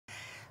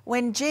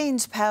When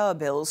Jean's power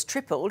bills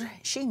tripled,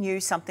 she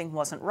knew something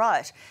wasn't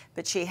right,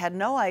 but she had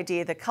no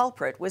idea the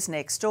culprit was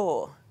next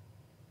door.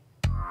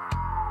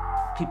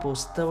 People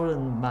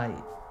stolen my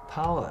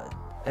power,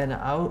 and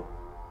I'll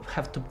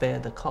have to bear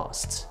the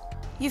costs.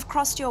 You've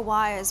crossed your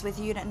wires with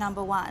unit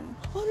number 1.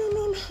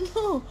 Oh,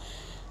 no.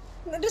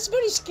 That's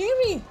very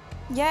scary.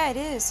 Yeah, it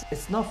is.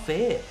 It's not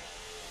fair.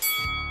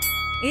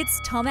 It's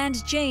Tom and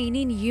Jean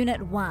in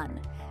Unit 1,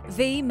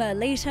 V.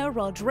 Merlita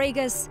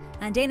Rodriguez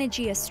and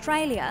Energy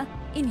Australia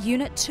in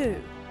Unit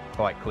 2.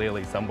 Quite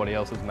clearly somebody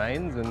else's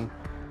mains and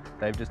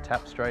they've just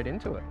tapped straight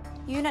into it.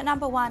 Unit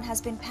number 1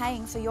 has been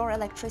paying for your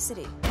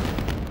electricity.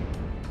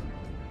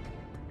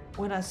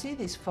 When I see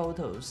these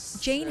photos...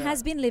 Jean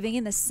has been living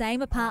in the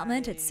same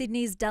apartment at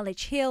Sydney's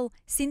Dulwich Hill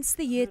since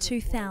the year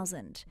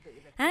 2000.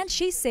 And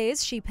she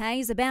says she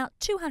pays about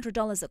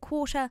 $200 a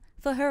quarter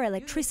for her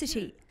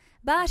electricity.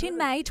 But in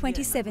May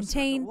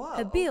 2017,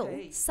 her bill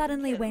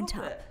suddenly went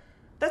up.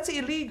 That's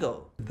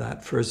illegal.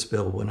 That first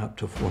bill went up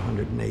to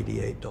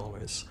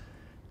 $488,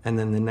 and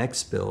then the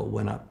next bill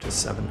went up to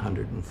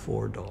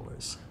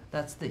 $704.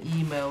 That's the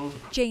email.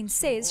 Jean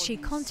says she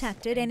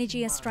contacted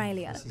Energy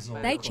Australia.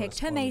 They checked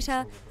her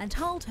meter and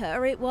told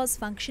her it was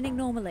functioning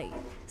normally.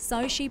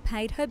 So she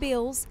paid her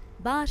bills,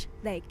 but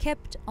they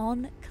kept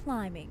on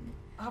climbing.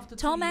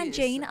 Tom and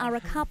Jean are a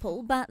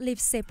couple but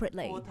live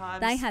separately.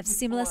 They have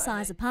similar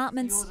size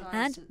apartments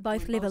and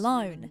both live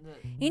alone.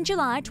 In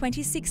July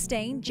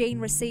 2016, Jean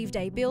received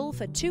a bill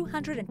for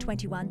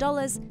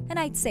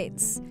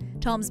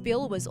 $221.08. Tom's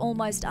bill was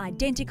almost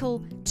identical,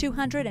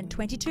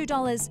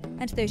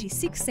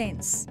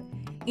 $222.36.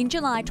 In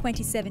July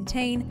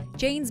 2017,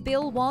 Jean's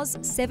bill was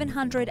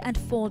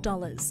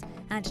 $704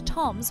 and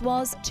Tom's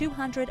was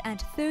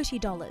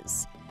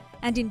 $230.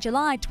 And in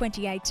July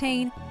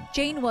 2018,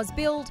 Jean was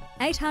billed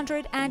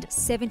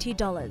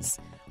 $870,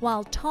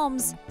 while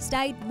Tom's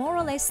stayed more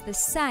or less the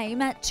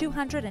same at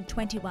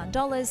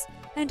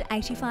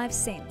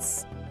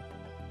 $221.85.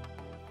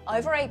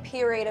 Over a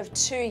period of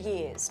 2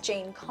 years,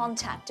 Jean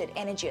contacted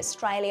Energy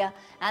Australia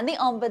and the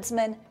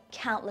Ombudsman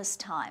countless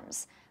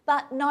times.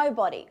 But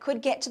nobody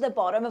could get to the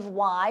bottom of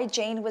why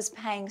Jean was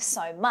paying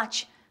so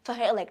much for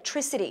her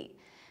electricity.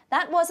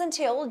 That was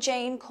until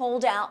Jean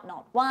called out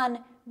not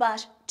one,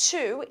 but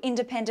 2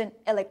 independent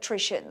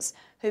electricians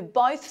who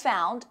both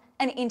found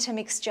an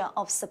intermixture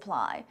of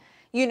supply.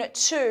 Unit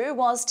 2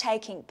 was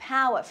taking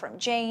power from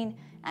Jean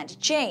and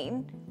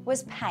Jean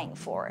was paying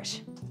for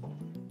it.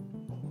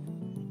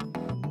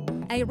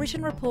 A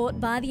written report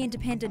by the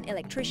independent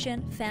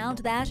electrician found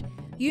that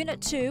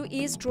Unit 2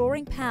 is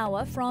drawing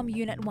power from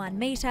Unit 1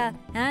 meter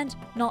and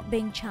not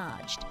being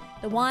charged.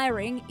 The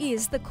wiring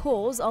is the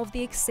cause of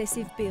the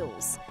excessive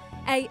bills.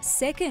 A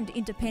second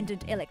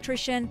independent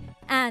electrician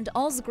and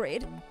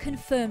Ausgrid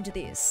confirmed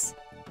this.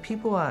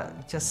 People are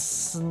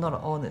just not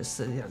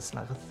honest. It's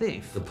like a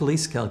thief. The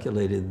police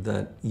calculated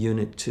that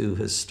Unit 2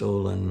 has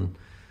stolen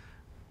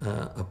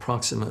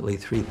approximately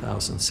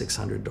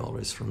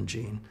 $3,600 from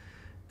Jean.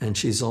 And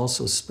she's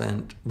also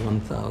spent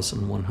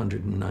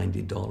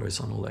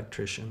 $1,190 on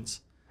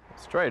electricians.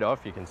 Straight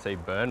off you can see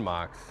burn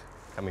marks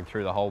coming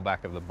through the whole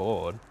back of the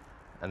board,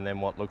 and then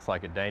what looks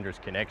like a dangerous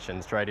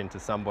connection straight into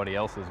somebody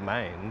else's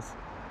mains.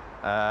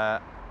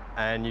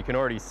 And you can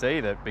already see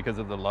that because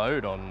of the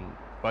load on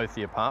both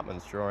the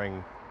apartments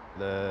drawing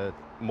the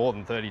more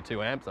than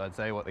 32 amps, I'd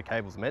say, what the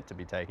cable's meant to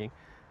be taking,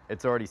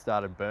 it's already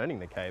started burning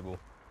the cable.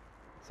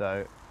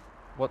 So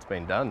what's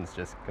been done is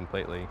just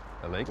completely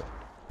illegal.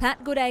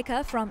 Pat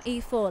Goodacre from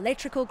E4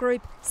 Electrical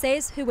Group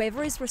says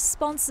whoever is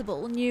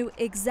responsible knew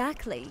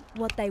exactly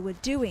what they were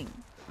doing.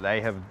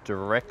 They have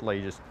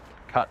directly just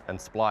cut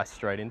and spliced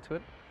straight into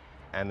it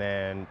and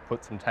then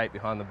put some tape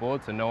behind the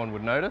board so no one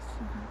would notice.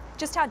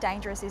 Just how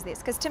dangerous is this?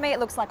 Because to me it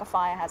looks like a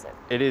fire hazard.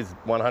 It is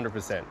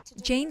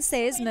 100%. Jean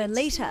says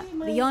Merlita,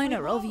 the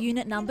owner of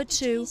Unit Number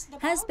 2,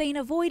 has been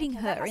avoiding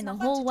her in the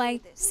hallway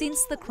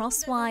since the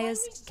cross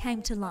wires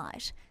came to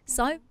light.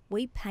 So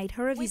we paid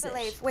her a visit.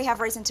 We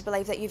have reason to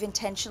believe that you've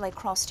intentionally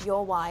crossed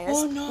your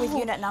wires with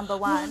Unit Number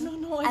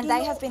 1 No, and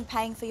they have been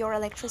paying for your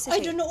electricity. I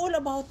don't know all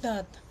about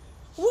that.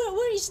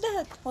 Where is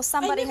that? Well,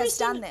 somebody has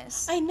done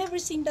this. I never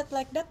seen that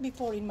like that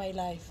before in my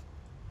life.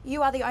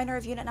 You are the owner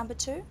of Unit Number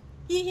 2?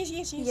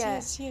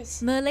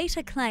 Yes.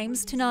 Merlita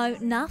claims to know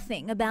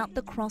nothing about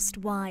the crossed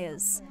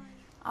wires.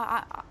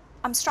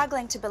 I'm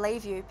struggling to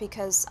believe you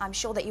because I'm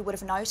sure that you would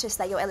have noticed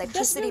that your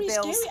electricity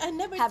bills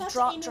have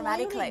dropped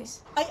dramatically.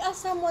 I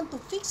asked someone to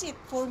fix it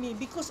for me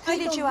because Who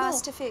did you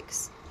ask to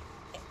fix?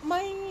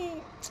 A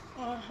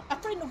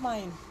friend of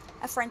mine.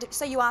 A friend.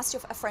 So you asked a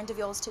friend of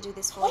yours to do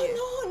this for you?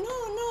 Oh,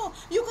 no.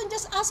 You can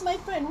just ask my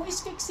friend who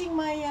is fixing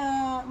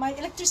my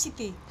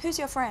electricity. Who's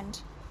your friend?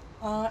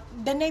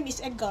 The name is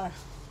Edgar.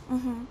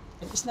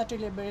 It's not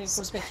really very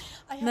close friend.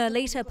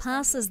 Merlita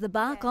passes the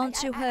buck on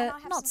to her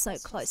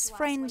not-so-close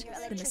friend,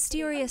 the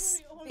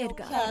mysterious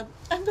Edgar.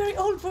 I'm very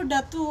old for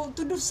that, to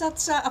do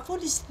such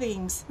foolish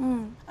things.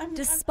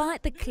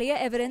 Despite the clear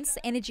evidence,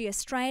 Energy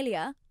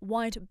Australia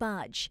won't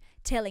budge,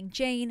 telling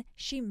Jean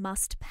she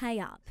must pay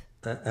up.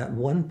 At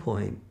one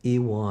point,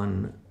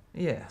 E1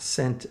 Yeah.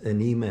 sent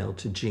an email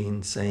to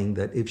Jean saying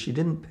that if she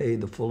didn't pay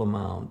the full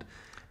amount,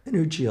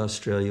 Energy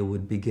Australia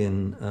would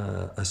begin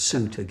a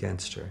suit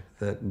against her,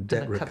 that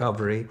debt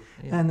recovery,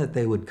 and that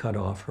they would cut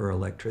off her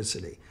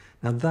electricity.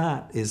 Now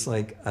that is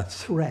like a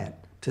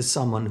threat to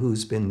someone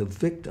who's been the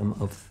victim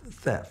of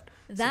theft.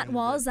 That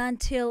was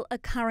until a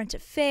current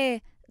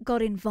affair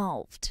got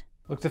involved.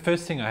 Look, the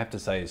first thing I have to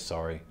say is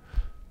sorry.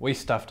 We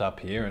stuffed up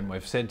here and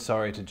we've said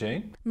sorry to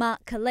Jean.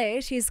 Mark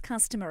Collette is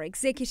customer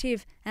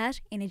executive at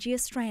Energy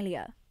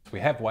Australia. We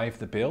have waived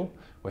the bill,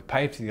 we've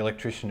paid for the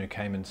electrician who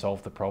came and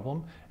solved the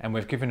problem, and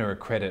we've given her a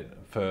credit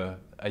for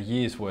a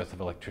year's worth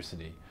of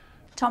electricity.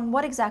 Tom,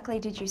 what exactly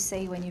did you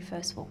see when you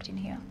first walked in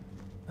here?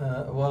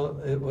 Well,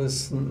 it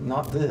was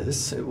not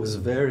this. It was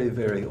very,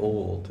 very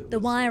old. The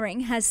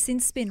wiring has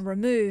since been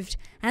removed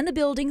and the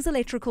building's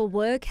electrical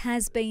work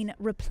has been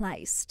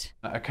replaced.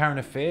 A current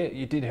affair,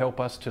 you did help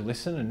us to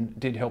listen and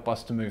did help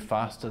us to move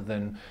faster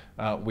than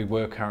we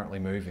were currently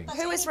moving.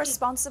 Who is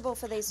responsible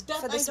for this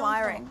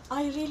wiring?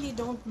 I really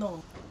don't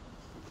know.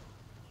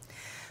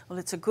 Well,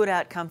 it's a good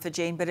outcome for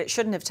Jean, but it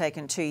shouldn't have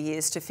taken 2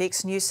 years to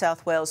fix. New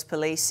South Wales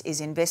Police is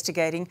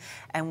investigating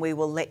and we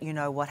will let you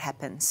know what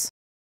happens.